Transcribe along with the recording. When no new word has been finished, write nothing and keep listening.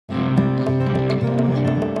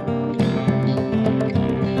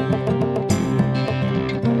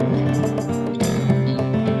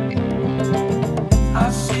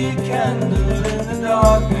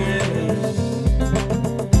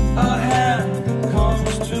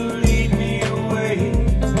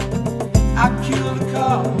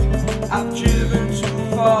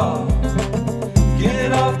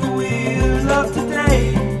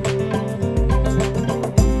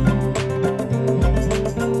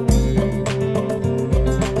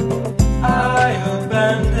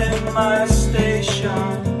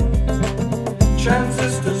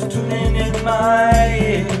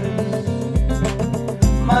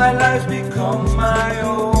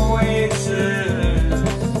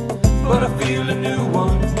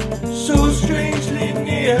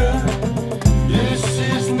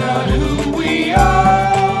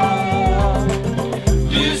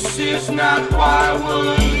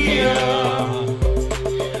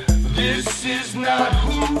This is not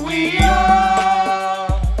who we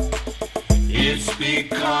are. It's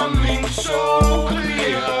becoming so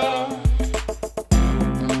clear.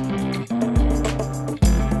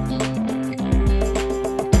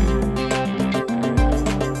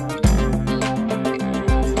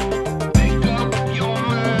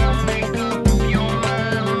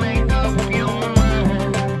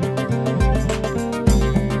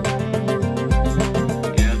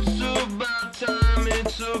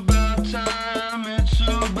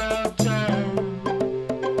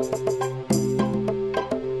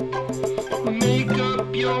 Make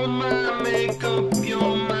up your mind, make up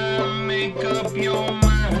your mind, make up your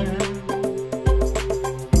mind.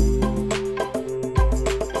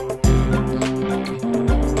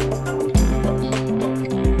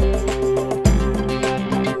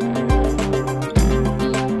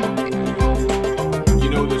 You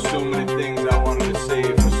know, there's so many things I wanted to say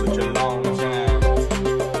for such a long time,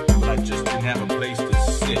 but I just didn't have a place to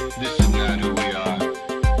sit. This is not who we are.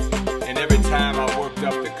 And every time I worked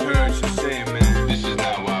up the courage to say, man, this is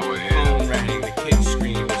not why we're here. Phone rang, the kids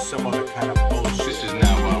screamed, and some other kind of bullshit. This is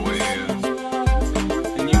not why we're here.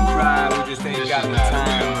 And you cry, we just ain't got the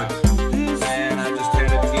time. But man, I just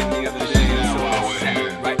had it again the other day, and so I sat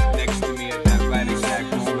right next to me at that right exact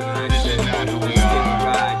moment, and I said, it's getting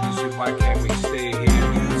right. You said, why can't we stay here?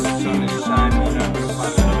 The sun is shining. We're not gonna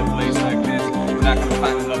find another place like this. We're not gonna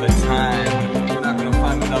find another time. We're not gonna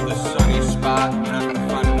find another sunny spot. We're not gonna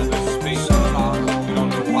find another space to talk. We don't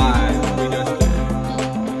know why. We just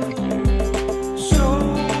so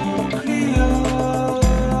clear,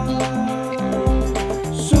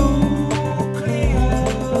 so clear,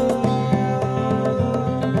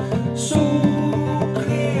 so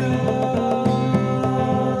clear,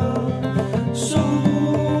 so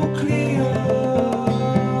clear.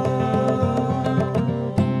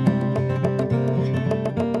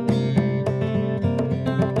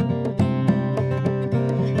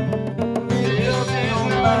 This is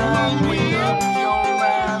not who we